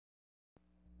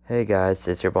Hey guys,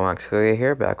 it's your boy Max Courier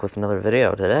here, back with another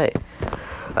video today.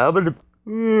 I'm gonna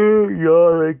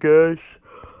yawn, I guess.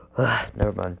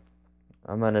 Never mind.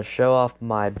 I'm gonna show off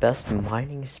my best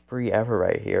mining spree ever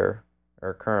right here,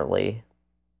 or currently.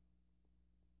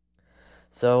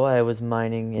 So I was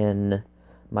mining in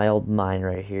my old mine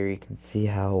right here. You can see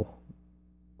how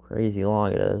crazy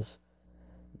long it is.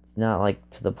 It's not like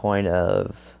to the point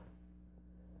of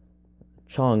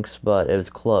chunks, but it was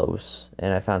close,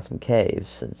 and I found some caves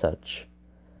and such.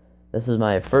 This is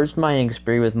my first mining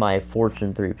spree with my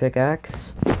Fortune 3 pickaxe.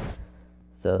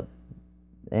 And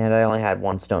I only had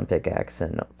one stone pickaxe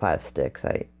and 5 sticks.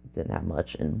 I didn't have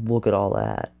much. And look at all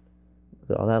that.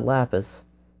 Look at all that lapis.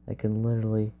 I can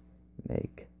literally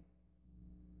make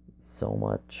so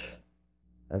much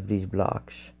of these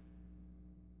blocks.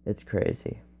 It's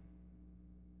crazy.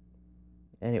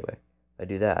 Anyway, if I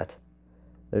do that,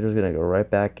 they're just gonna go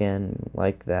right back in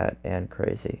like that and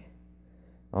crazy.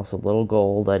 Also, little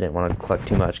gold. I didn't want to collect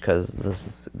too much because this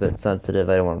is a bit sensitive.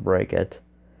 I don't want to break it.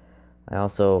 I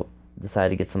also decided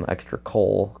to get some extra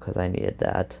coal because I needed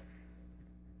that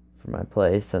for my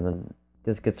place, and then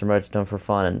just get some redstone for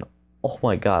fun. And oh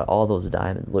my god, all those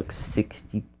diamonds look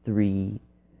 63.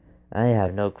 I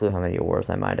have no clue how many ores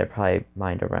I mined. I probably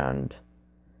mined around,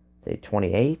 say,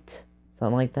 28,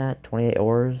 something like that. 28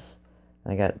 ores.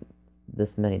 I got this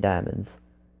many diamonds.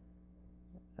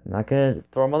 I'm not gonna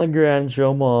throw them on the ground and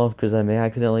show them off because I may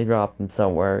accidentally drop them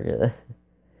somewhere.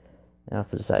 I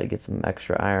also decided to get some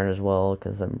extra iron as well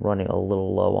because I'm running a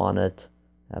little low on it.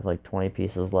 I have like 20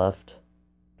 pieces left.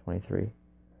 23.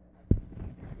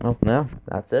 Well, no,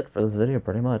 that's it for this video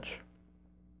pretty much.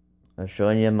 I'm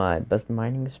showing you my best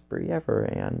mining spree ever,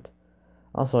 and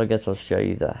also I guess I'll show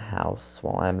you the house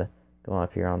while I'm going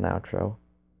up here on the outro.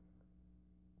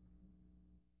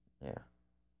 Yeah.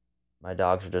 My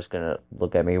dogs are just gonna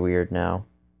look at me weird now.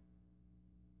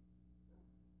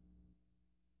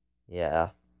 Yeah.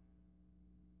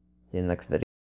 See you in the next video.